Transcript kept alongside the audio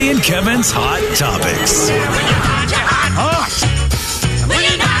Marie and Kevin's Hot Topics.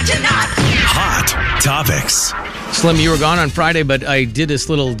 Hot Topics. Slim, you were gone on Friday, but I did this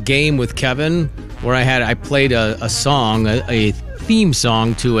little game with Kevin where I played a song, a theme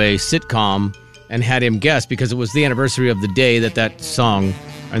song to a sitcom, and had him guess because it was the anniversary of the day that song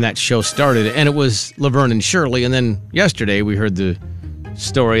and that show started. And it was Laverne and Shirley. And then yesterday we heard the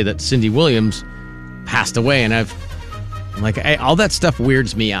story that Cindy Williams passed away. And I'm like, all that stuff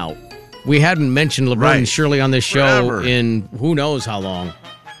weirds me out. We hadn't mentioned Laverne and Shirley on this show in who knows how long.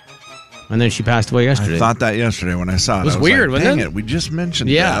 And then she passed away yesterday. I thought that yesterday when I saw it. It was weird, like, wasn't dang it? We just mentioned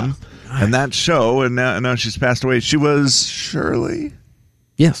them and that show, and now she's passed away. She was Shirley?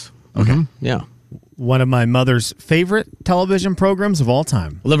 Yes. Okay. Mm-hmm. Yeah. One of my mother's favorite television programs of all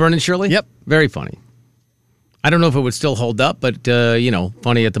time. Laverne and Shirley? Yep. Very funny. I don't know if it would still hold up, but,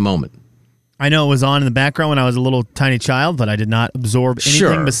 funny at the moment. I know it was on in the background when I was a little tiny child, but I did not absorb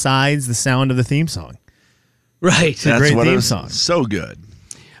anything besides the sound of the theme song. Right. It's a great theme song. So good.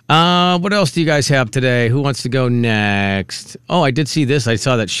 What else do you guys have today? Who wants to go next? Oh, I did see this. I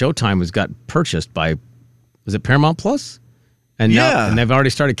saw that Showtime got purchased by, was it Paramount Plus? And and they've already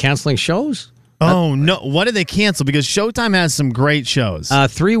started canceling shows? Oh, no. What did they cancel? Because Showtime has some great shows.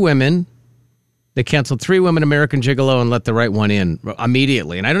 3 Women. They canceled 3 Women, American Gigolo, and Let the Right One In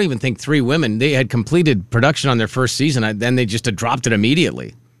immediately. And I don't even think 3 Women, they had completed production on their first season. Then they just dropped it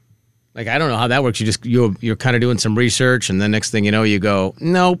immediately. Like, I don't know how that works. You're kind of doing some research, and then next thing you know, you go,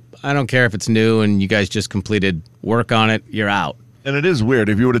 nope, I don't care if it's new, and you guys just completed work on it, you're out. And it is weird.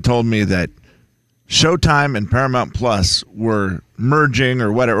 If you would have told me that Showtime and Paramount Plus were merging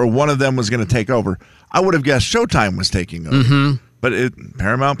or whatever, or one of them was going to take over, I would have guessed Showtime was taking over. Mm-hmm. But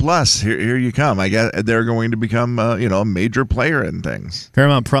Paramount Plus, here you come. I guess they're going to become a major player in things.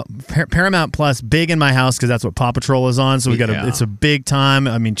 Paramount Plus, big in my house because that's what Paw Patrol is on. So we got it's a big time.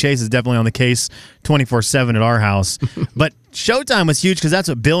 I mean, Chase is definitely on the case 24/7 at our house. But Showtime was huge because that's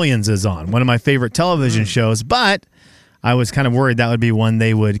what Billions is on. One of my favorite television shows. But I was kind of worried that would be one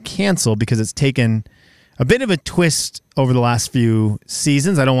they would cancel because it's taken a bit of a twist over the last few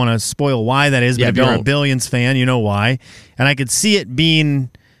seasons. I don't want to spoil why that is, but if you're a Billions fan, you know why. And I could see it being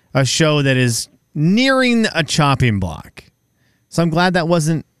a show that is nearing a chopping block. So I'm glad that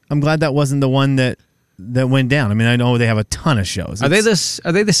wasn't the one that went down. I mean, I know they have a ton of shows. Are they the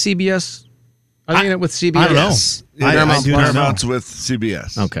CBS? Are they in it with CBS? I don't know. Paramount's with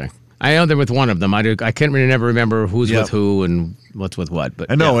CBS. Okay. I know they're with one of them. I can't really never remember who's with who and what's with what. But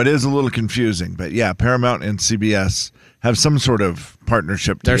I know it is a little confusing, but Paramount and CBS have some sort of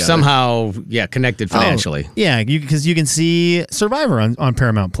partnership together. They're somehow connected financially. Because you can see Survivor on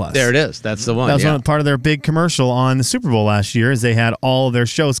Paramount Plus. There it is. That's the one. That was part of their big commercial on the Super Bowl last year. Is they had all of their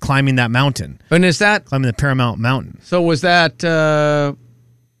shows climbing that mountain. And is that climbing the Paramount Mountain? So was that The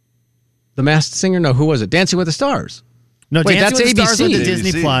Masked Singer? No, who was it? Dancing with the Stars. No, wait, Dancing with the ABC. Stars went to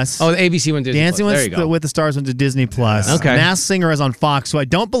Disney Plus. Oh, the ABC went to Disney Dancing Plus. There you go. with the Stars went to Disney Plus. Okay. Masked Singer is on Fox, so I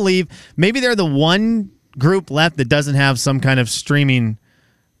don't believe maybe they're the one group left that doesn't have some kind of streaming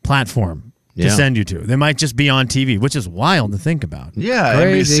platform to send you to. They might just be on TV, which is wild to think about. Yeah,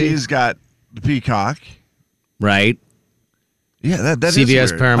 Crazy. NBC's got the Peacock. Right. Yeah, that CBS,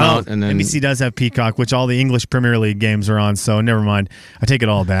 is weird. Paramount, and then NBC does have Peacock, which all the English Premier League games are on, so never mind. I take it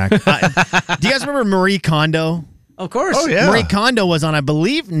all back. Do you guys remember Marie Kondo? Of course. Oh, yeah. Marie Kondo was on, I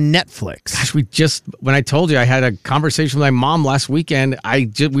believe, Netflix. Gosh, when I told you I had a conversation with my mom last weekend,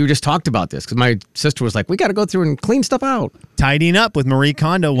 we just talked about this because my sister was like, we got to go through and clean stuff out. Tidying Up with Marie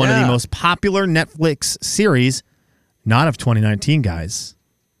Kondo, one of the most popular Netflix series, not of 2019, guys,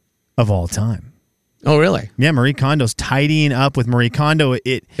 of all time. Oh, really? Yeah, Marie Kondo's Tidying Up with Marie Kondo.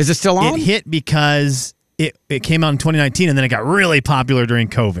 Is it still on? It hit because it came out in 2019, and then it got really popular during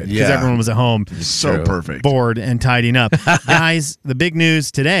COVID because everyone was at home. So perfect. Bored and tidying up. Guys, the big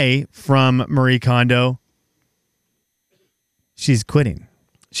news today from Marie Kondo, she's quitting.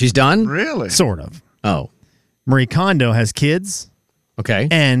 She's done? Really? Sort of. Oh. Marie Kondo has kids. Okay.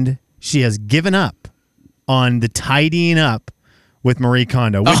 And she has given up on the tidying up with Marie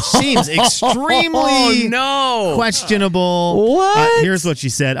Kondo, which seems extremely questionable. What? Here's what she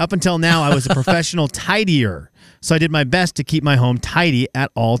said. Up until now, I was a professional tidier, so I did my best to keep my home tidy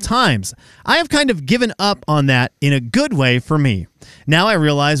at all times. I have kind of given up on that in a good way for me. Now I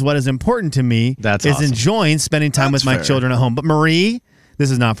realize what is important to me is awesome. Enjoying spending time with my children at home. But Marie,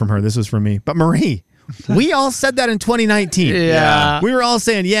 this is not from her, this was from me. But Marie, we all said that in 2019. Yeah. We were all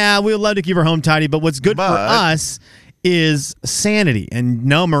saying, we would love to keep our home tidy, but what's good for us is sanity. And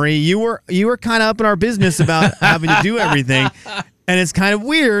no, Marie, you were kind of up in our business about having to do everything. And it's kind of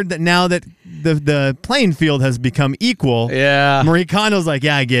weird that now that the playing field has become equal. Yeah. Marie Kondo's like,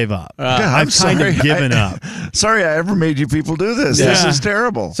 yeah, I gave up. God, I've kind of given up. Sorry I ever made you people do this. Yeah. This is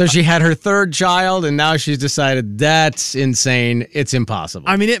terrible. So she had her third child, and now she's decided that's insane. It's impossible.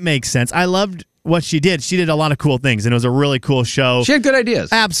 I mean, it makes sense. I loved what she did. She did a lot of cool things, and it was a really cool show. She had good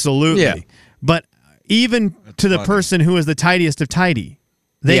ideas. Absolutely. Yeah. But even to the person who is the tidiest of tidy,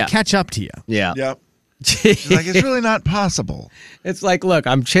 they Yeah. catch up to you. Yeah. Yep. She's like, it's really not possible. It's like, look,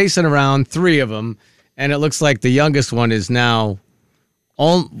 I'm chasing around 3 of them, and it looks like the youngest one is now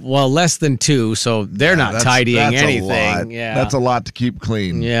less than 2, so they're not tidying that's anything. A lot. Yeah. That's a lot to keep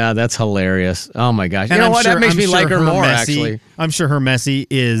clean. Yeah, that's hilarious. Oh my gosh. And you know I'm what? sure- That makes I'm me sure like her more, messy, actually. I'm sure her messy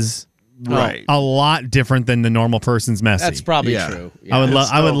is Right. a lot different than the normal person's messy. That's probably Yeah. true. I would Yeah.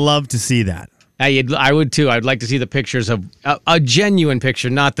 I would love to see that. I would too. I'd like to see the pictures of a genuine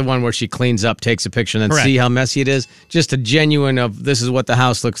picture, not the one where she cleans up, takes a picture, and then Correct. see how messy it is. Just a genuine of this is what the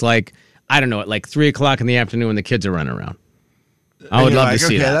house looks like. I don't know, at like 3:00 in the afternoon when the kids are running around. I would And you're love like, to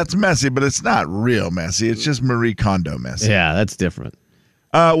see okay, that. that's messy, but it's not real messy. It's just Marie Kondo messy. Yeah, that's different.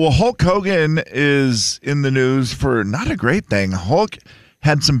 Well, Hulk Hogan is in the news for not a great thing. Hulk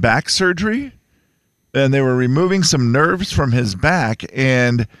had some back surgery, and they were removing some nerves from his back,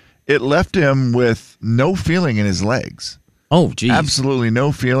 and it left him with no feeling in his legs. Oh, geez. Absolutely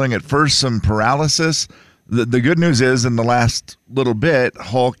no feeling. At first, some paralysis. The good news is, in the last little bit,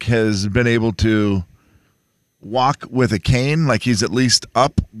 Hulk has been able to walk with a cane, like he's at least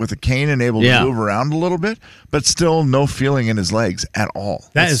up with a cane and able Yeah. to move around a little bit, but still no feeling in his legs at all.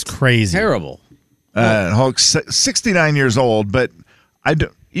 That is crazy. Terrible. Hulk's 69 years old, but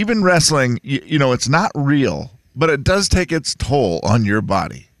even wrestling, you know, it's not real, but it does take its toll on your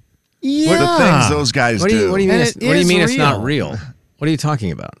body. Yeah. The things those guys What do you mean? And It's, it what do you is mean it's not real. real? What are you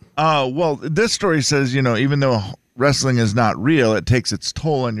talking about? Well, this story says, you know, even though wrestling is not real, it takes its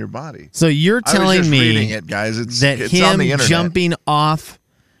toll on your body. So you're I was telling just me reading it, guys. It's that on him the internet. jumping off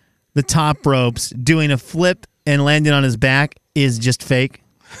the top ropes, doing a flip, and landing on his back is just fake?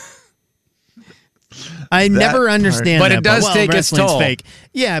 I never part- understand But that. it does well, take its wrestling's toll. fake.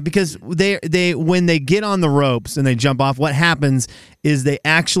 Yeah, because they when they get on the ropes and they jump off, what happens is they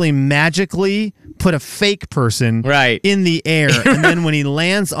actually magically put a fake person Right. in the air, and then when he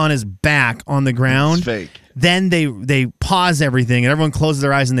lands on his back on the ground, It's fake. then they pause everything and everyone closes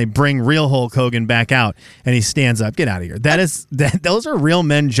their eyes and they bring real Hulk Hogan back out and he stands up. Get out of here. Those are real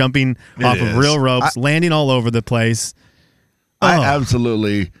men jumping off is. of real ropes, landing all over the place. I Oh.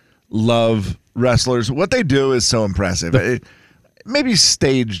 absolutely love wrestlers. What they do is so impressive. Maybe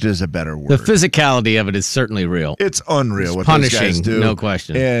staged is a better word. The physicality of it is certainly real. It's unreal what punishing, those guys do. no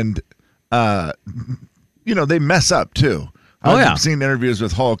question. And, you know, they mess up too. Oh, yeah. I've seen interviews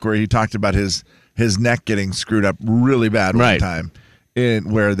with Hulk where he talked about his neck getting screwed up really bad one Right. time,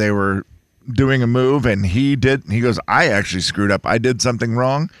 where they were doing a move and he goes, I actually screwed up. I did something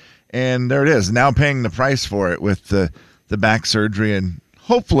wrong. And there it is. Now paying the price for it with the back surgery, and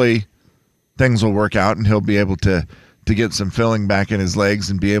hopefully things will work out and he'll be able to get some filling back in his legs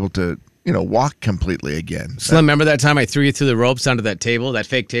and be able to, you know, walk completely again. Slim, remember that time I threw you through the ropes onto that table, that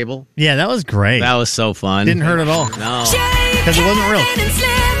fake table? Yeah, that was great. That was so fun. Didn't hurt at all. No. Because it wasn't real. Kevin and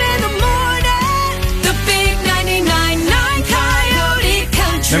Slim in the morning. The big 99.9 Coyote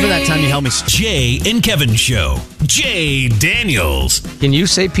Country. Remember that time you held me? Jay and Kevin Show. Jay Daniels. Can you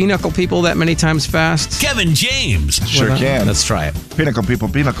say pinochle people that many times fast? Kevin James. Sure can. Let's try it. Pinnacle people,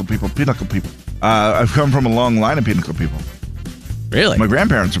 pinnacle people, pinnacle people. I've come from a long line of pinnacle people. Really? My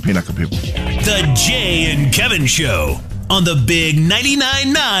grandparents were pinnacle people. The Jay and Kevin Show on the big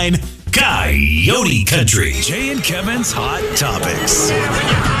 99.9 Coyote Country. Jay and Kevin's Hot Topics.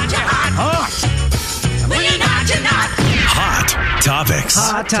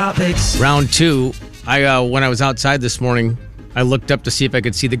 Hot Topics. Round 2. When I was outside this morning, I looked up to see if I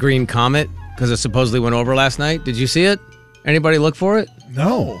could see the green comet because it supposedly went over last night. Did you see it? Anybody look for it?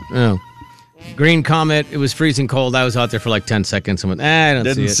 No. Oh. Green comet. It was freezing cold. I was out there for like 10 seconds and went, I don't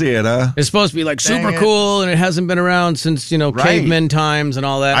Didn't see it. see it, huh? It's supposed to be like Dang super it. cool, and it hasn't been around since, Right. caveman times and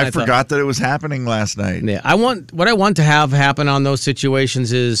all that. I And thought, forgot that it was happening last night. yeah, what I want to have happen on those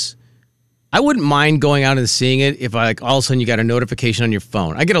situations is I wouldn't mind going out and seeing it if all of a sudden you got a notification on your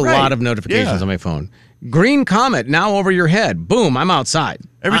phone. I get a Right. lot of notifications Yeah. on my phone. Green comet now over your head. Boom, I'm outside.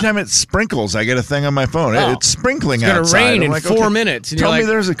 Every time it sprinkles, I get a thing on my phone. Oh. It's sprinkling It's gonna outside. rain I'm in like, 4 okay, minutes, and Tell you're me like-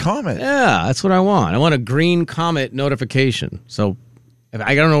 there's a comet. Yeah, that's what I want. I want a green comet notification. So if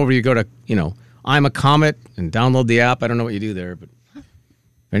I don't know where you go to, I'm a Comet and download the app. I don't know what you do there, but if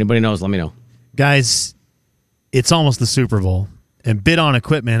anybody knows, let me know. Guys, it's almost the Super Bowl. and Bid On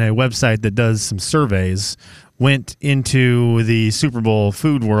Equipment, a website that does some surveys, went into the Super Bowl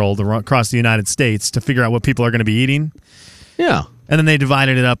food world across the United States to figure out what people are going to be eating. Yeah. And then they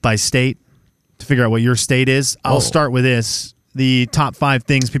divided it up by state to figure out what your state is. I'll start with this. The top 5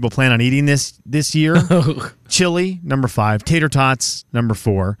 things people plan on eating this year. Chili, number 5. Tater tots, number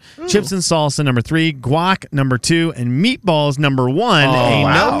 4. Chips and salsa, number 3. Guac, number 2. And meatballs, number 1.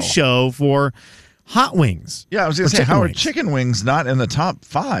 No-show for hot wings. Yeah, I was going to say, how are chicken wings not in the top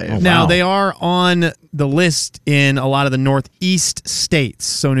 5? Now, they are on the list in a lot of the Northeast states.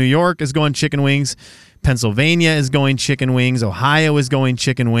 So New York is going chicken wings. Pennsylvania is going chicken wings. Ohio is going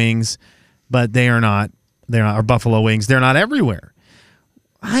chicken wings. But they are not. They're not, or buffalo wings. They're not everywhere.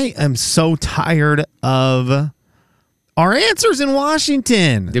 I am so tired of our answers in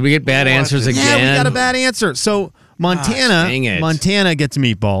Washington. Did we get bad answers again? Yeah, we got a bad answer. So Montana gets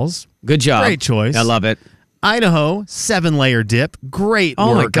meatballs. Good job. Great choice. I love it. Idaho, 7-layer dip. Great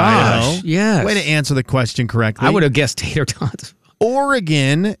work, my gosh. Idaho. Yes. Way to answer the question correctly. I would have guessed tater tots.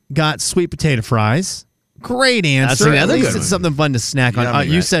 Oregon got sweet potato fries. Great answer. That's another At least good it's one. something fun to snack on.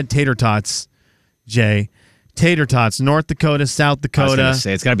 You said tater tots, Jay. Tater tots, North Dakota, South I was Dakota, going to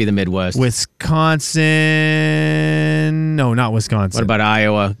say, it's got to be the Midwest. Wisconsin. No, not Wisconsin. What about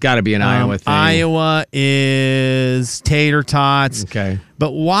Iowa? Got to be an Iowa thing. Iowa is tater tots. Okay.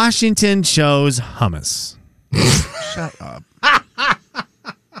 But Washington chose hummus. Shut up.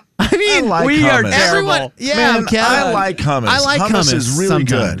 I mean, like we are hummus. everyone. terrible. Yeah, Man, Kevin. I like hummus. I like hummus. is really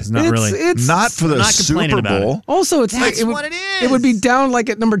sometimes. good. Not really. It's Not for the not complaining Super about Bowl. Also, it's That's like what it is. It would be down like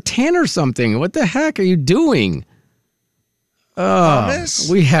at number 10 or something. What the heck are you doing? Hummus?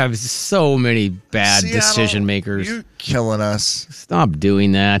 We have so many bad Seattle, decision makers. You're killing us. Stop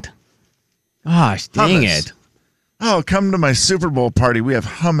doing that. Gosh, dang Hummus. it. Oh, come to my Super Bowl party. We have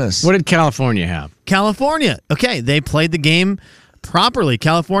hummus. What did California have? California. Okay, they played the game properly.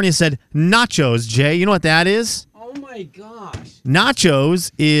 California said nachos, Jay. You know what that is? Oh my gosh.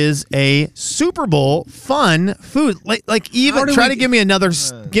 Nachos is a Super Bowl fun food. Like even try to give me another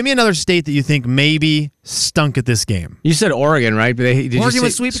state that you think maybe stunk at this game. You said Oregon, right? But did Oregon you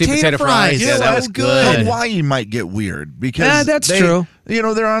with say sweet potato fries. Yeah, that was good. Hawaii might get weird because Yeah, that's true. You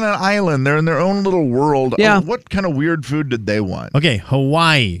know, they're on an island. They're in their own little world. Yeah. What kind of weird food did they want? Okay,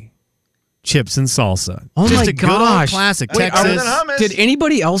 Hawaii. Chips and salsa. Oh Just my a good old gosh. classic. Wait, Texas. other than hummus? Did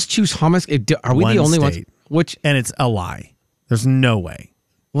anybody else choose hummus? Are we One the only state. ones? Which? And it's a lie. There's no way.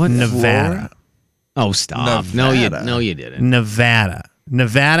 What? Nevada. Oh, stop. Nevada. No, you didn't.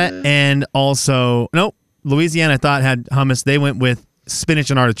 Nevada, and also Louisiana. I thought had hummus. They went with spinach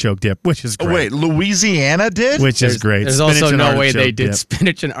and artichoke dip, which is Oh, great. wait, Louisiana did? Which is great. There's Spinach also and no way artichoke they did dip.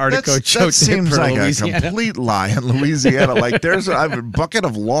 spinach and artichoke that choke dip seems for like Louisiana. a complete lie in Louisiana. Like there's a bucket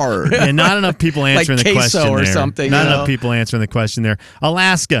of lard. And not enough people answering the queso question or there. something, Not you know? enough people answering the question there.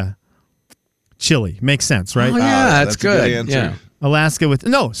 Alaska, chili makes sense, right? Oh, yeah, that's that's a good good. answer. Yeah. Alaska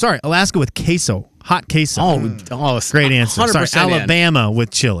with queso, hot queso. Great answer. 100% Sorry, in. Alabama with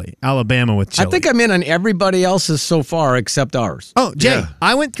chili. Alabama with chili. I think I'm in on everybody else's so far except ours. Oh, Jay, Yeah.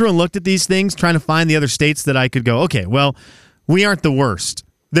 I went through and looked at these things trying to find the other states that I could go, okay, well, we aren't the worst.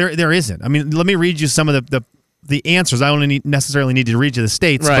 There isn't. I mean, let me read you some of the answers. I don't necessarily need to read you the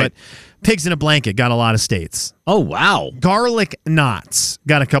states, Right. but pigs in a blanket got a lot of states. Oh, wow. Garlic knots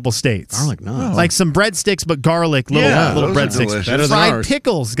got a couple states. Garlic knots. Like some breadsticks, but garlic, little Yeah, little those are breadsticks. delicious. Better than Fried ours.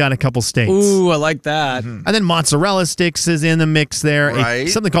 pickles got a couple states. Ooh, I like that. And then mozzarella sticks is in the mix there. Right.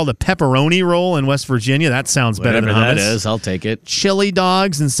 Something called a pepperoni roll in West Virginia. That sounds better Whatever than that hummus. is, I'll take it. Chili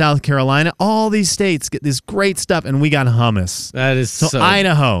dogs in South Carolina. All these states get this great stuff, and we got hummus. That is So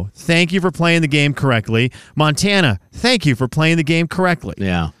Idaho, thank you for playing the game correctly. Montana, thank you for playing the game correctly.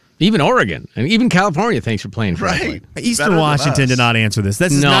 Yeah. Even Oregon and even California, thanks for playing correctly. Right. Eastern Better than Washington us. did not answer this.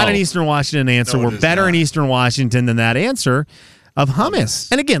 This is No. not an Eastern Washington answer. No, it We're is better in not. Eastern Washington than that answer of hummus.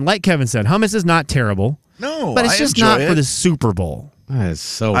 And again, like Kevin said, hummus is not terrible. No, But it's I just enjoy not it. for the Super Bowl. That is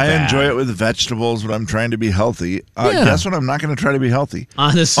so I bad. enjoy it with vegetables when I'm trying to be healthy. Yeah. Guess what? I'm not going to try to be healthy.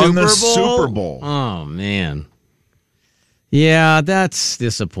 On the Super Bowl? Super Bowl. Oh, man. Yeah, that's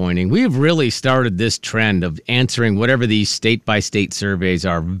disappointing. We've really started this trend of answering whatever these state-by-state surveys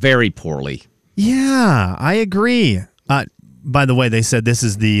are very poorly. Yeah, I agree. By the way, they said this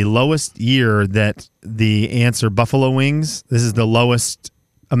is the lowest year that the answer buffalo wings. This is the lowest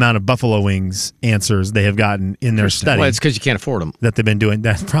amount of buffalo wings answers they have gotten in their study Well, it's because you can't afford them. that they've been doing.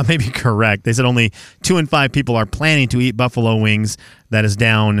 That's probably be correct. They said only 2 in 5 people are planning to eat buffalo wings. That is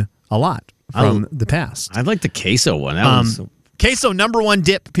down a lot from the past. I like the queso one. That one's Queso, number one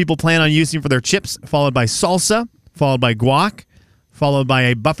dip people plan on using for their chips, followed by salsa, followed by guac, followed by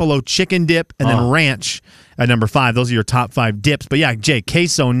a buffalo chicken dip, and then ranch at number 5. Those are your top 5 dips. But yeah, Jay,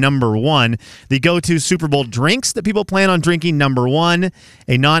 queso number 1. The go-to Super Bowl drinks that people plan on drinking, number 1,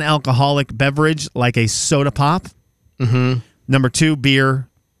 a non-alcoholic beverage like a soda pop. Mm-hmm. Number 2, beer.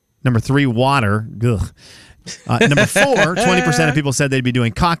 Number 3, water. Ugh. Number 4, 20% of people said they'd be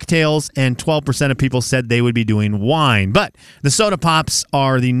doing cocktails, and 12% of people said they would be doing wine. But the soda pops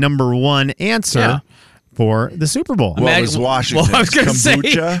are the number 1 answer for the Super Bowl. What was Washington? Well, I was gonna say-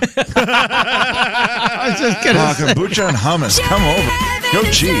 kombucha? I was just going to say. Kombucha and hummus. Come over. Go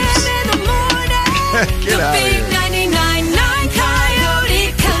Chiefs. Get out of here. Big 99.9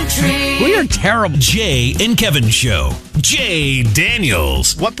 Coyote Country. We are terrible. Jay and Kevin Show. Jay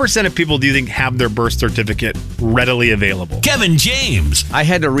Daniels. What percent of people do you think have their birth certificate readily available? Kevin James. I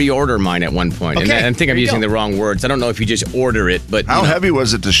had to reorder mine at one point, Okay, and I think I'm there you using go. the wrong words. I don't know if you just order it, but How heavy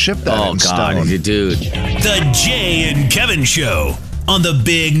was it to ship that Oh in God, stone? dude! The Jay and Kevin Show on the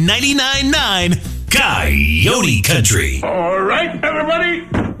Big 99.9 Coyote Country. All right, everybody,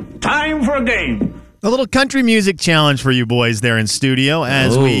 time for a game. A little country music challenge for you boys there in studio.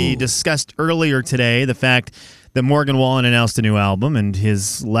 As we discussed earlier today, the fact that Morgan Wallen announced a new album, and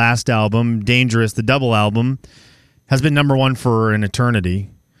his last album, Dangerous, the double album, has been number 1 for an eternity.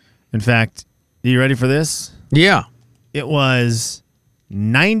 In fact, are you ready for this? Yeah. It was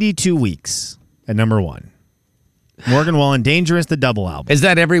 92 weeks at number 1. Morgan Wallen, Dangerous, the double album. Is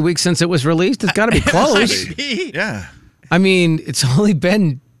that every week since it was released? It's got to be close. Yeah. I mean, it's only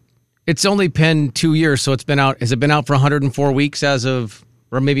been 2 years, so it's been out. Has it been out for 104 weeks as of,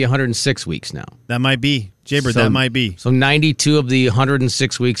 or maybe 106 weeks now? That might be. Jaybird, that might be. So 92 of the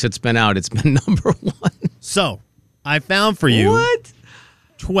 106 weeks it's been out, it's been number 1. So, I found for you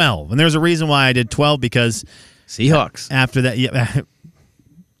 12. And there's a reason why I did 12, because Seahawks. after that, yeah,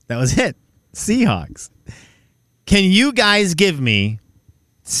 that was it. Seahawks. Can you guys give me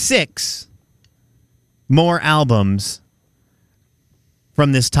 6 more albums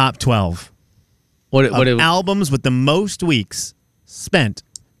from this top 12? What Albums with the most weeks spent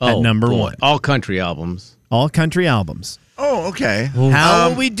at number 1. All country albums. All country albums. Oh, okay. How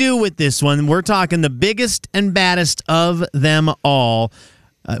will we do with this one? We're talking the biggest and baddest of them all,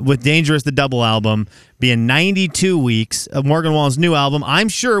 with Dangerous, the double album, being 92 weeks of Morgan Wallen's new album. I'm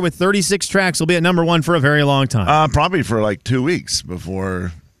sure with 36 tracks, will be at number 1 for a very long time. Probably for like 2 weeks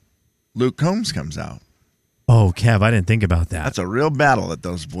before Luke Combs comes out. Oh, Kev, I didn't think about that. That's a real battle that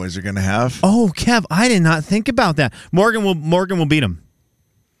those boys are going to have. Oh, Kev, I did not think about that. Morgan will beat him.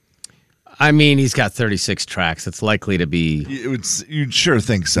 I mean, he's got 36 tracks. It's likely to be. You'd sure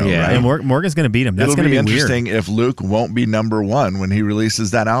think so, Yeah. right? And Morgan's going to beat him. That's It'll going to be be weird. interesting if Luke won't be number 1 when he releases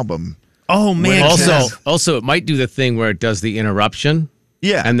that album. Oh, man. Also, it might do the thing where it does the interruption.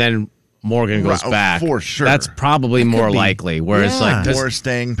 Yeah. And then Morgan goes Right, back. for sure. That's probably more be. likely. Where it's Yeah. like, More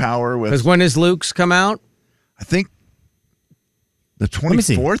staying power because with, when does Luke's come out? I think, the me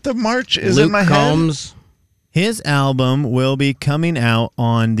see. 24th of March is Luke in my Combs. His album will be coming out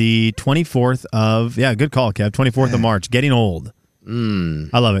on the 24th of, good call, Kev, 24th of March, Getting Old.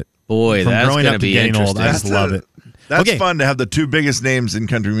 I love it. Boy, From that's growing going to up to be getting old, interesting. I just love it. That's Okay. fun to have the 2 biggest names in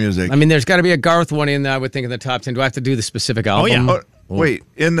country music. I mean, there's got to be a Garth one in there, I would think, in the top 10. Do I have to do the specific album? yeah. Oh, wait,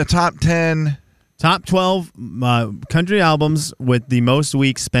 in the top 10, Top 12 country albums with the most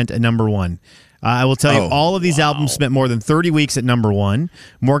weeks spent at number 1. I will tell you, all of these albums spent more than 30 weeks at number 1.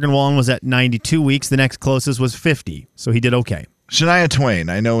 Morgan Wallen was at 92 weeks. The next closest was 50, so he did okay. Shania Twain,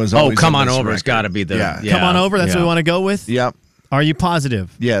 I know is Oh, always Come on On this Over. record. It's got to be the. Yeah. Come on over. That's what we want to go with? Yep. Are you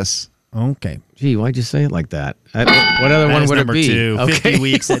positive? Yes. Okay. Gee, why'd you say it like that? What other That one is would it number be? 2. 50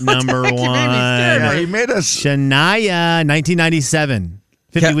 weeks at number 1. Yeah, he made us. Shania, 1997.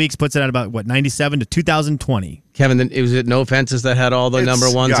 50 Ke- weeks puts it at about, 97 to 2020. Kevin, was it No Fences that had all the It's number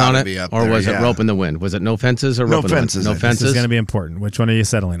 1s gotta on it? be up Or there, was it yeah. Rope in the Wind? Was it No Fences or No Rope in the Wind? Fences, No I think. This is Fences? going to be important. Which one are you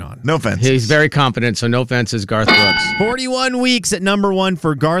settling on? No offense. He's very confident, so No Fences, Garth Brooks. 41 weeks at number 1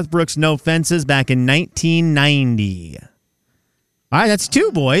 for Garth Brooks' No Fences back in 1990. All right, that's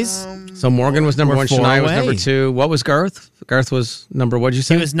 2, boys. So Morgan was number We're 1, 4 Shania was away. number 2. What was Garth? Garth was number, what'd you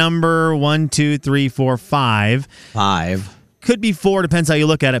say? He was number 1, 2, 3, 4, 5. 5. Could be 4, depends how you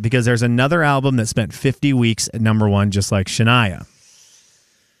look at it, because there's another album that spent 50 weeks at number 1, just like Shania.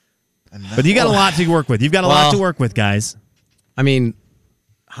 But you got a lot to work with. You've got a lot to work with, guys. I mean,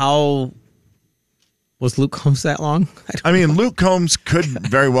 how was Luke Combs that long? I mean, Luke Combs could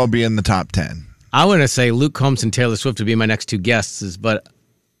very well be in the top 10. I want to say Luke Combs and Taylor Swift would be my next 2 guesses, but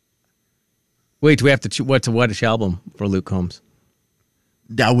wait, do we have to choose which album for Luke Combs?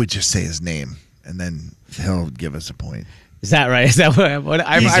 I would just say his name, and then he'll give us a point. Is that right? Is that what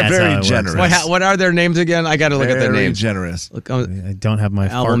I'm That's how very it works. generous. what are their names again? I got to look at their Very names. generous. Look, I don't have my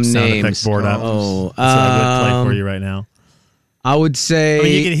Album fart sound names. effect board up. Oh, so I would play for you right now. I would say I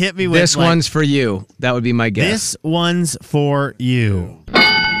mean, you can hit me with, this like- one's for you. That would be my guess. This one's for you.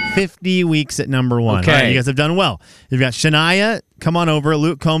 50 weeks at number 1. Okay. All right, you guys have done well. You've got Shania, Come On Over,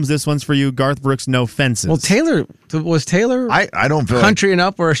 Luke Combs, this one's for you, Garth Brooks, No Fences. Well, Taylor I don't feel country and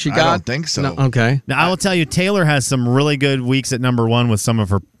up where she I got. don't think so. No, okay. Now, I will tell you, Taylor has some really good weeks at number 1 with some of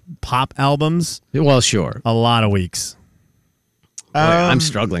her pop albums. Well, sure. A lot of weeks. I'm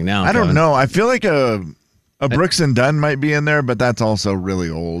struggling now. I don't Kevin. know. I feel like a Brooks and Dunn might be in there, but that's also really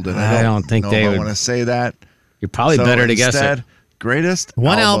old, and I I don't think know they if would- I want to say that. You're probably So better to guess instead, it. Greatest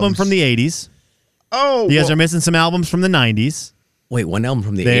One album albums. from the 80s. Oh, You guys well, are missing some albums from the 90s. Wait, one album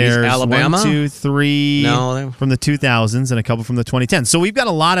from the There's 80s, Alabama? 1, 2, 3 No, from the 2000s and a couple from the 2010s. So we've got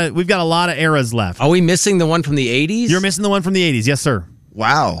a lot of eras left. Are we missing the one from the 80s? You're missing the one from the 80s. Yes, sir.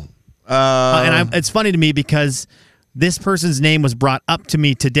 wow. It's funny to me because this person's name was brought up to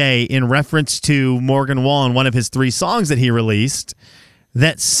me today in reference to Morgan Wallen, one of his 3 songs that he released.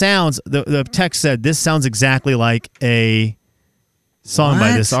 That sounds, the text said, this sounds exactly like a song by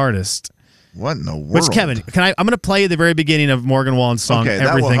What? this artist. What in the world? Which, Kevin, I'm going to play you the very beginning of Morgan Wallen's song, Okay, that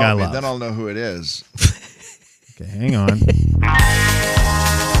will Everything I help me. Love. Then I'll know who it is. Okay, hang on.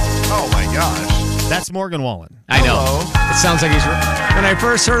 Oh my gosh. That's Morgan Wallen. I know. It sounds like he's. When I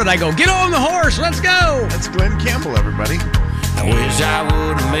first heard it, I go, get on the horse, let's go. That's Glenn Campbell, everybody. I wish I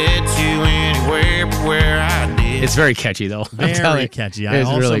would have met you anywhere but where I did. It's very catchy, though. I'm telling Very you. catchy. I It's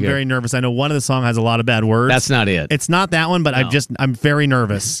also really am good. very nervous. I know one of the songs has a lot of bad words. That's not it. It's not that one, but I'm very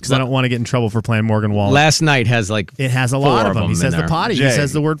nervous because I don't want to get in trouble for playing Morgan Wallen. Last Night has like It has a 4 lot of them. He in says the there. potty. He Jay.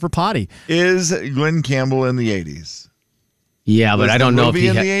 says the word for potty. Is Glenn Campbell in the 80s? Yeah, but Was I don't the know if movie he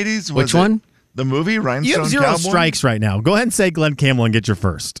in had- the 80s? Which one? The movie You Rhinestone have 0 Cowboy? strikes right now. Go ahead and say Glenn Campbell and get your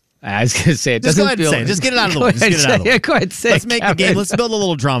first. I was going to say it. Just go doesn't ahead and feel- say it. Just get it out of the Go way. Just ahead get it out of the way. Go ahead and say Let's it, make the Kevin. game. Let's build a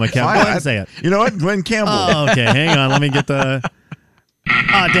little drama, Kevin. Go Fine, ahead and say it. You know what? Glenn Campbell. Oh, okay. Hang on. Let me get the.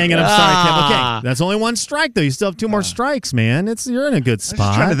 Ah, dang it! I'm sorry, Kevin. Okay, that's only 1 strike though. You still have 2 more strikes, man. You're in a good I was just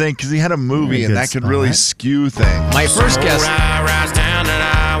spot. trying to think because he had a movie Very and good that could really spot. skew things. My first guess. Rise down that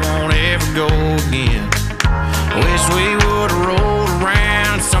I won't ever go again. Wish we would have rolled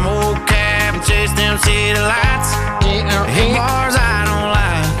around some old cab and chased them city lights. Hit bars I don't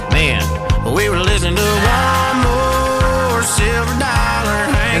like. Man. But we were listening to one more silver dollar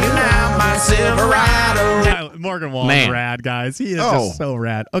hanging out by Silverado. Yeah, Morgan Wallen's Man. rad, guys. He is Oh. just so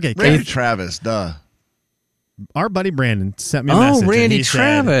rad. Okay, Randy Kevin, Travis, duh. our buddy Brandon sent me a Oh, message. and Randy he said,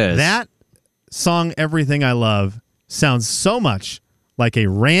 Travis. that song, Everything I Love, sounds so much like a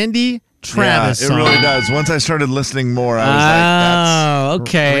Randy Travis yeah, it song. really does. Once I started listening more, I was like, Oh,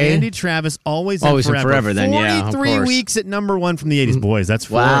 okay. Randy Travis, Always Always and and Forever. Forever then, yeah, of 43 course. weeks at number 1 from the 80s. Boys, that's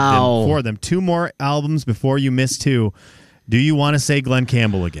 4 Wow. of them. 4 of them. 2 more albums before you miss 2. Do you want to say Glenn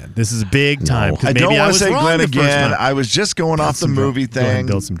Campbell again? This is big time. 'cause I maybe don't want was to say wrong Glenn the first again. time. I was just going off the Some dra- movie Go ahead and thing.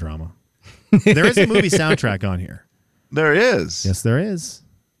 build some drama. There is a movie soundtrack on here. There is. Yes, there is.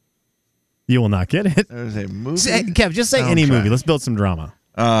 You will not get it. There's a movie. Kev, just say any soundtrack. movie. Let's build some drama.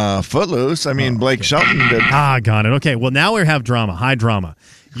 Footloose. I mean, Blake Shelton did. Ah, got it. Okay, well, now we have drama, high drama.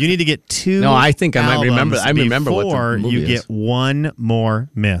 You need to get 2 No, I think I might remember- albums I remember what the before movie you is. get 1 more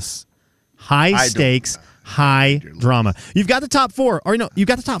miss. High don't- stakes, high drama. You've got the top 4. Or no, you've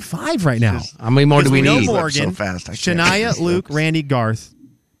got the top 5 right now. How many more do we know need? Flip Morgan, so fast, I can't Shania, read these Luke, lips. Randy, Garth.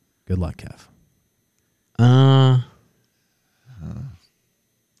 Good luck, Kev.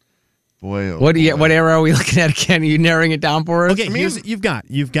 Boy, oh What boy. what era are we looking at again? Are you narrowing it down for us? Okay,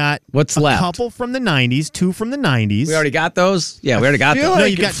 you've got What's a left? couple from the 90s, 2 from the 90s. We already got those? Yeah, we already got I feel those. No,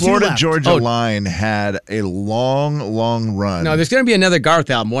 like you've got 2 Florida left. Georgia Oh. Line had a long run. No, there's going to be another Garth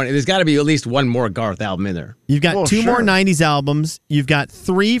album. There's got to be at least one more Garth album in there. You've got Well, 2 more sure. 90s albums. You've got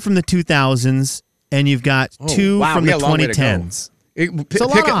 3 from the 2000s, and you've got 2 wow, from we the got a long way to go. 2010s. Pick a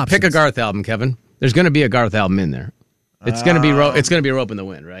lot of pick a options. Garth album, Kevin. There's going to be a Garth album in there. It's going to be it's going to be Rope in the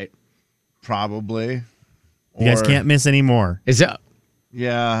Wind, right? Probably. You guys Or- can't miss any more. Is it?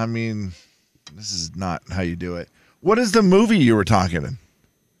 Yeah, I mean, this is not how you do it. What is the movie you were talking in,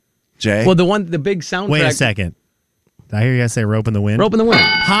 Jay? Well, the big soundtrack. Wait a second. Did I hear you guys say Rope in the Wind? Rope in the Wind.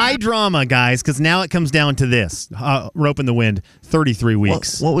 High drama, guys, because now it comes down to this. Rope in the Wind, 33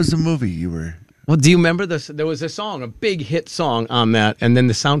 weeks. what was the movie you were? Well, do you remember this? There was a song, a big hit song on that, and then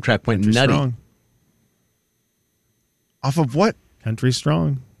the soundtrack went Country nutty. Strong. Off of what? Country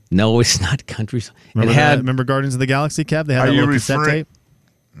Strong. No, it's not country. Remember, it had remember Guardians of the Galaxy, Kev? They had Are that you little cassette referring-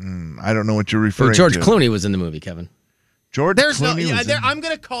 tape. I don't know what you're referring George to. Clooney was in the movie, Kevin. George There's no. Clooney Yeah, was in- I'm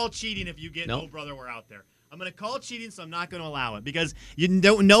going to call cheating if you get No. Oh Brother We're Out There. I'm going to call it cheating, so I'm not going to allow it because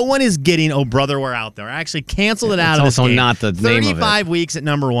no one is getting "Oh Brother, We're Out There." I actually canceled it out of this also game. not the name of it. 35 weeks at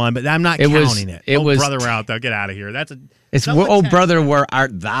number 1, but I'm not counting it. It "Oh was Brother, We're Out There." Get out of here. It's "Oh Brother, Where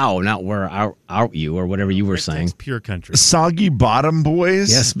Art Thou," not "Where Art You" or whatever you were saying. It's pure country. Soggy Bottom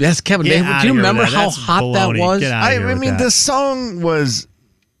Boys. Yes, Kevin. Do you remember how hot that was? I mean, this song was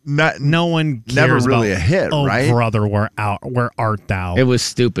no one cares never really about, a hit, "Oh right? Brother, Where Art Thou?" It was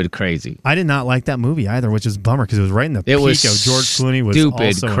stupid, crazy. I did not like that movie either, which is a bummer because it was right in the peak of George Clooney. Was stupid,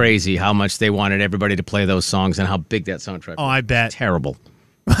 also crazy how much they wanted everybody to play those songs and how big that soundtrack was. Oh, I bet. Terrible.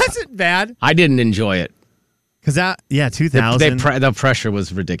 Was it bad? I didn't enjoy it. Because 2000. The pressure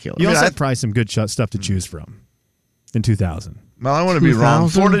was ridiculous. You also had probably some good stuff to choose from in 2000. Well, I want to be wrong.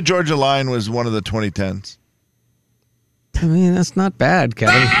 Florida Georgia Line was one of the 2010s. I mean, that's not bad,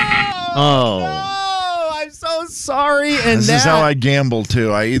 Kevin. Oh, I'm so sorry. And this is how I gamble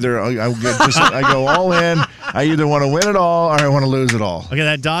too. I go all in. I either want to win it all or I want to lose it all. Okay,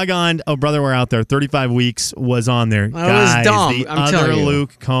 that doggone "Oh Brother, We're Out There" 35 weeks was on there. That was dumb. The I'm other telling you.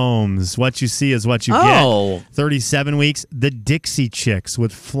 Luke Combs. What you see is what you get. 37 weeks. The Dixie Chicks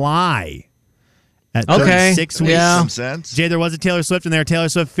would "Fly" at 36 weeks. Some sense. Jay, there was a Taylor Swift in there. Taylor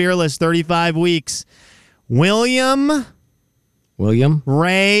Swift "Fearless," 35 weeks. William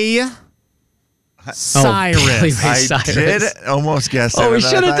Ray Cyrus. Billy Ray I Cyrus. did almost guess that. Oh, we and I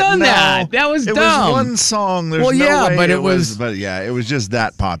should have thought, done no, that. That was it dumb. was one song. There's Well, no yeah, way but it was. But yeah, it was just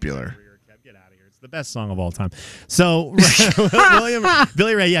that popular. Get out of here. It's the best song of all time. So,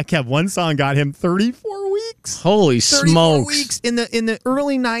 Billy Ray, Kev, one song got him 34 weeks. Holy 34 smokes. weeks in the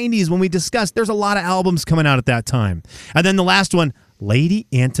early 90s when we discussed there's a lot of albums coming out at that time. And then the last one, Lady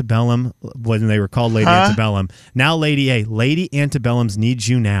Antebellum, when they were called Lady Antebellum. Now Lady A. Lady Antebellum's Needs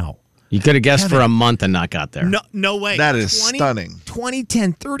You Now. You could have guessed for a month and not got there. No way. That is stunning.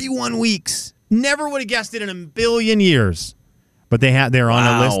 2010, 31 weeks. Never would have guessed it in a billion years. But they're on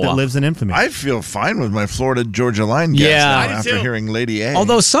a list that lives in infamy. I feel fine with my Florida Georgia Line guess Yeah. now I do after too. hearing Lady A.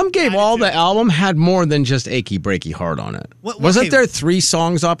 Although some gave all the album had more than just Achy Breaky Heart on it. Wasn't there 3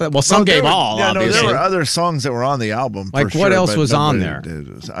 songs off it? Well, some gave all, obviously. there were other songs that were on the album. Like, for what sure, else but was on nobody there?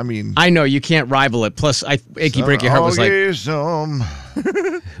 did. I mean, I know, you can't rival it. Plus, Achy Breaky Heart was like,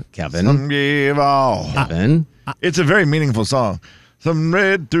 Kevin. Some gave all. Kevin. It's a very meaningful song. Some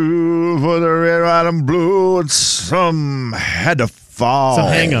red through for the red, white, and blue, and some had to fall. So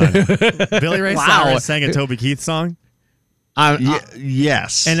hang on. Billy Ray Cyrus sang a Toby Keith song?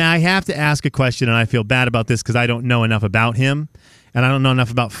 Yes. And I have to ask a question, and I feel bad about this because I don't know enough about him, and I don't know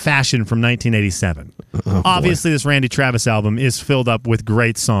enough about Fashion from 1987. Obviously, this Randy Travis album is filled up with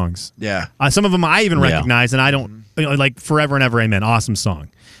great songs. Yeah. Some of them I even recognize, and I don't, like Forever and Ever Amen, awesome song.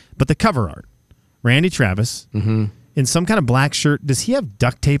 But the cover art, Randy Travis, in some kind of black shirt. Does he have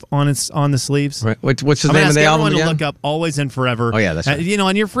duct tape on the sleeves? Right. What's the name of the album again? To look up Always and Forever. Oh, yeah, that's right.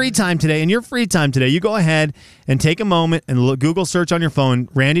 On your free time today, you go ahead and take a moment and Google search on your phone,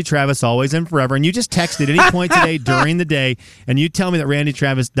 Randy Travis, Always and Forever, and you just text it at any point today during the day, and you tell me that Randy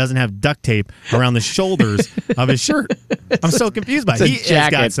Travis doesn't have duct tape around the shoulders of his shirt. I'm so confused by it. He has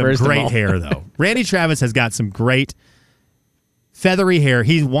got some great hair, though. Randy Travis has got some great feathery hair.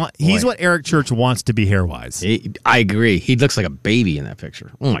 He's what Eric Church wants to be hair-wise. I agree. He looks like a baby in that picture.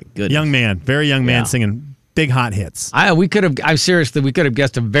 Oh, my goodness. Young man. Very young man singing big hot hits. We could have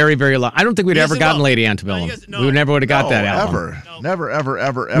guessed a very, very long. I don't think we'd ever gotten Lady Antebellum. We never would have got that album. Never,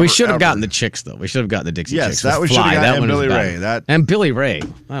 ever. We should have gotten the Chicks, though. We should have gotten the Dixie Chicks. Yes, that we should have gotten Billy Ray. And Billy Ray.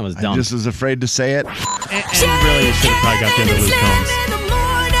 That was dumb. I just was afraid to say it. And really, you should have probably got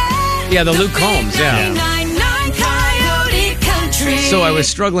the other Luke Combs. Yeah, the Luke Combs, So I was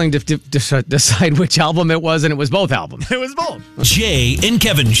struggling to decide which album it was, and it was both albums. It was both. Jay and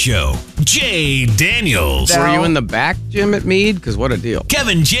Kevin Show. Jay Daniels. Were you in the back, Jim, at Meade? Because what a deal.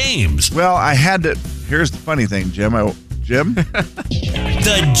 Kevin James. Well, I had to. Here's the funny thing, Jim. The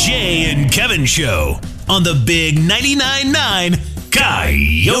Jay and Kevin Show on the Big 99.9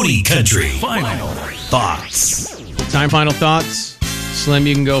 Coyote Country. Final thoughts. Final thoughts. Slim,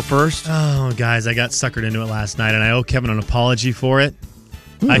 you can go first. Oh, guys, I got suckered into it last night, and I owe Kevin an apology for it.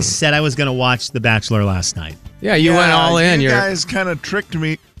 I said I was going to watch The Bachelor last night. Yeah, you went all in. You guys kind of tricked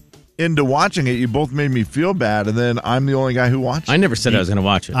me into watching it. You both made me feel bad, and then I'm the only guy who watched it. I never said I was going to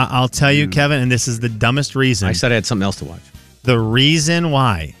watch it. I'll tell you, Kevin, and this is the dumbest reason. I said I had something else to watch. The reason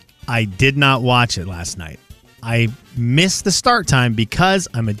why I did not watch it last night, I missed the start time because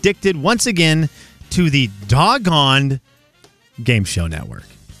I'm addicted once again to the doggone Game Show Network.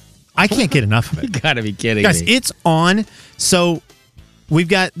 I can't get enough of it. You gotta be kidding me. It's on. So we've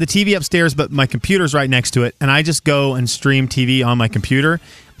got the TV upstairs, but my computer's right next to it, and I just go and stream TV on my computer.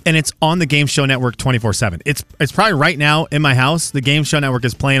 and it's on the Game Show Network 24/7. It's probably right now in my house. The Game Show Network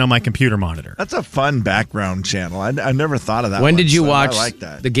is playing on my computer monitor. That's a fun background channel. I never thought of that. When did you so watch I like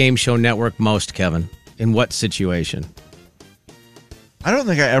that. the Game Show Network most, Kevin? In what situation? I don't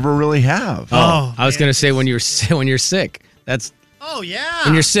think I ever really have. Oh, I was going to say when you're sick. That's Oh yeah.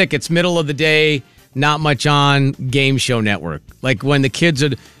 when you're sick. It's middle of the day, not much on Game Show Network. Like when the kids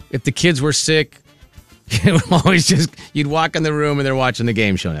would, if the kids were sick, it would always just you'd walk in the room and they're watching the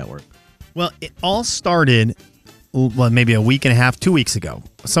Game Show Network. Well, it all started maybe a week and a half, 2 weeks ago.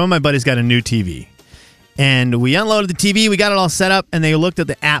 Some of my buddies got a new TV. And we unloaded the TV, we got it all set up, and they looked at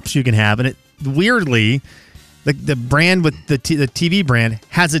the apps you can have. And it weirdly, the brand with the TV brand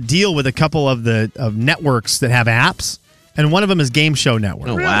has a deal with a couple of of networks that have apps. And one of them is Game Show Network.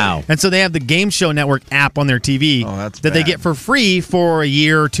 Oh, wow. And so they have the Game Show Network app on their TV that they get for free for a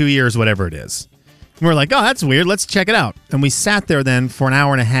year or 2 years, whatever it is. And we're like, oh, that's weird. Let's check it out. And we sat there then for an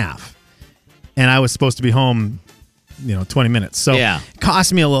hour and a half. And I was supposed to be home, 20 minutes. So it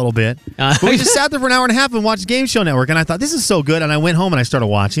cost me a little bit. But we just sat there for an hour and a half and watched Game Show Network. And I thought, this is so good. And I went home and I started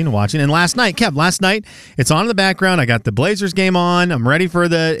watching. And last night, it's on in the background. I got the Blazers game on. I'm ready for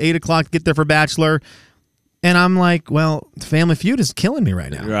the 8 o'clock to get there for Bachelor. And I'm like, well, Family Feud is killing me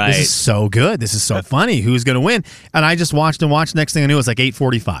right now. Right. This is so good. This is so funny. Who's going to win? And I just watched. Next thing I knew, it was like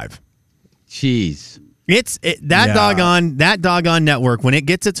 8:45. Jeez. That doggone network, when it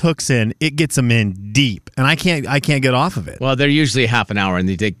gets its hooks in, it gets them in deep. And I can't get off of it. Well, they're usually half an hour and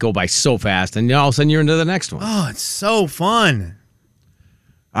they go by so fast. And all of a sudden you're into the next one. Oh, it's so fun.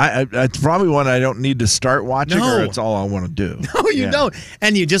 It's probably one I don't need to start watching, or it's all I want to do. No, you don't.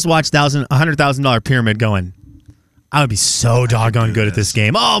 And you just watched $100,000 Pyramid going, I would be so doggone good at this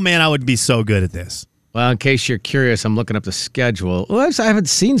game. Oh, man, I would be so good at this. Well, in case you're curious, I'm looking up the schedule. Well, I haven't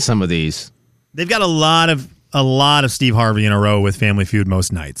seen some of these. They've got a lot of Steve Harvey in a row with Family Feud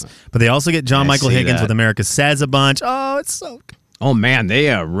most nights. But they also get John Michael Higgins with America Says a bunch. Oh, it's so good. Oh, man, they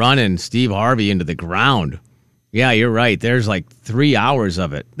are running Steve Harvey into the ground. Yeah, you're right. There's like 3 hours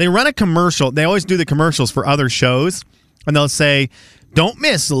of it. They run a commercial. They always do the commercials for other shows, and they'll say, don't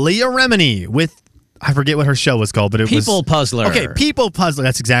miss Leah Remini with, I forget what her show was called, but it was... People Puzzler. Okay, People Puzzler.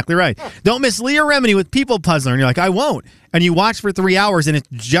 That's exactly right. Don't miss Leah Remini with People Puzzler. And you're like, I won't. And you watch for 3 hours, and it's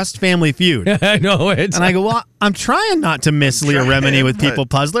just Family Feud. I know it. And I go, well, I'm trying not to miss Leah Remini with People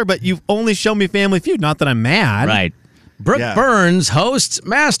Puzzler, but you've only shown me Family Feud. Not that I'm mad. Right. Brooke Burns hosts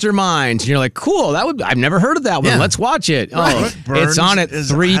Masterminds. And you're like, cool. I've never heard of that one. Let's watch it. Right. Oh, it's on at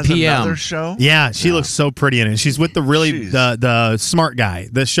 3 p.m. Another show? Yeah, she looks so pretty in it. She's with the really the smart guy.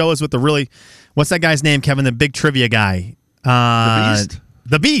 The show is with the really, what's that guy's name, Kevin? The big trivia guy. The Beast.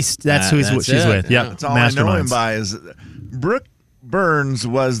 The Beast. That's who she's with. Yep. That's all I know him by is Brooke Burns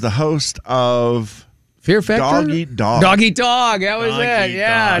was the host of Fear Factor? Dog Eat Dog. Dog Eat Dog. That was it.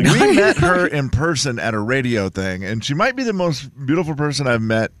 Yeah. We met her in person at a radio thing, and she might be the most beautiful person I've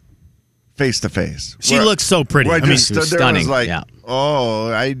met face to face. She looks so pretty. Where I just she was stood there and was stunning. like, oh,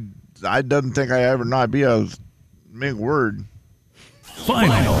 I didn't think I ever not be a big word.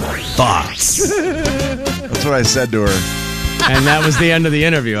 Final thoughts. That's what I said to her. And that was the end of the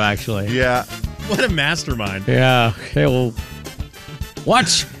interview, actually. Yeah. What a mastermind. Yeah. Okay, well,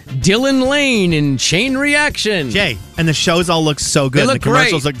 watch Dylan Lane in Chain Reaction. Jay, and the shows all look so good. They look the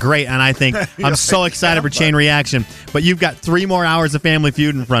commercials great. look great, and I think I'm so excited for Chain Reaction. But you've got 3 more hours of Family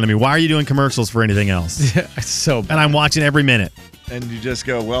Feud in front of me. Why are you doing commercials for anything else? So bad. And I'm watching every minute. And you just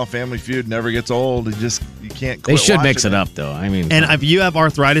go, well, Family Feud never gets old. You can't quit They should watching mix it up, though. I mean, And if you have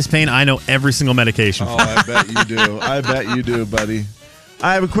arthritis pain, I know every single medication. Oh, I bet you do. I bet you do, buddy.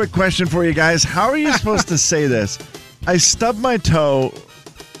 I have a quick question for you guys. How are you supposed to say this? I stubbed my toe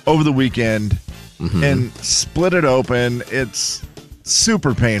over the weekend and split it open. It's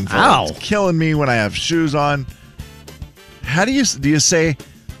super painful. Ow. It's killing me when I have shoes on. How do you say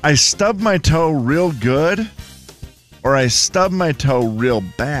I stubbed my toe real good or I stubbed my toe real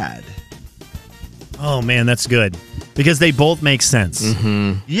bad? Oh, man, that's good. Because they both make sense.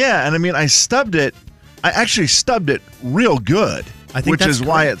 Yeah, and I mean, I actually stubbed it real good, which that's is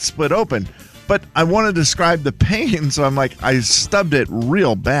why great. it split open. But I want to describe the pain, so I'm like, I stubbed it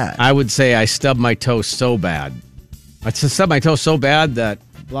real bad. I would say I stubbed my toe so bad. I stubbed my toe so bad that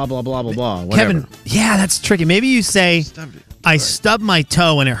blah, blah, blah, blah, blah. Whatever. Kevin, yeah, that's tricky. Maybe you say, I stubbed my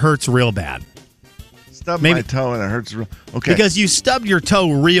toe and it hurts real bad. Stubbed my toe and it hurts real. Okay. Because you stubbed your toe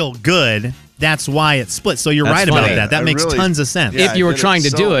real good. That's why it split. So you're That's right funny. about that. That I makes really- tons of sense. Yeah, if you I were did it trying to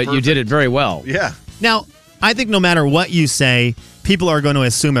so do it, you did perfect. it very well. Yeah. Now, I think no matter what you say, people are going to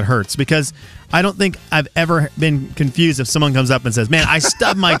assume it hurts because I don't think I've ever been confused if someone comes up and says, man, I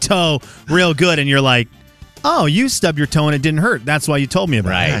stubbed my toe real good. And you're like, Oh, you stubbed your toe and it didn't hurt. That's why you told me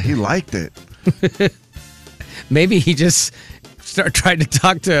about Yeah, it. he liked it. Maybe he just tried to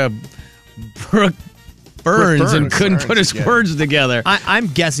talk to Brooke Burns and couldn't put his words together. I'm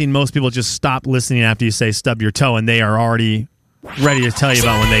guessing most people just stop listening after you say stub your toe and they are already ready to tell you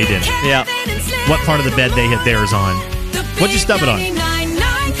about when they did it. Yeah. What part of the bed they hit theirs on. What'd you stub it on?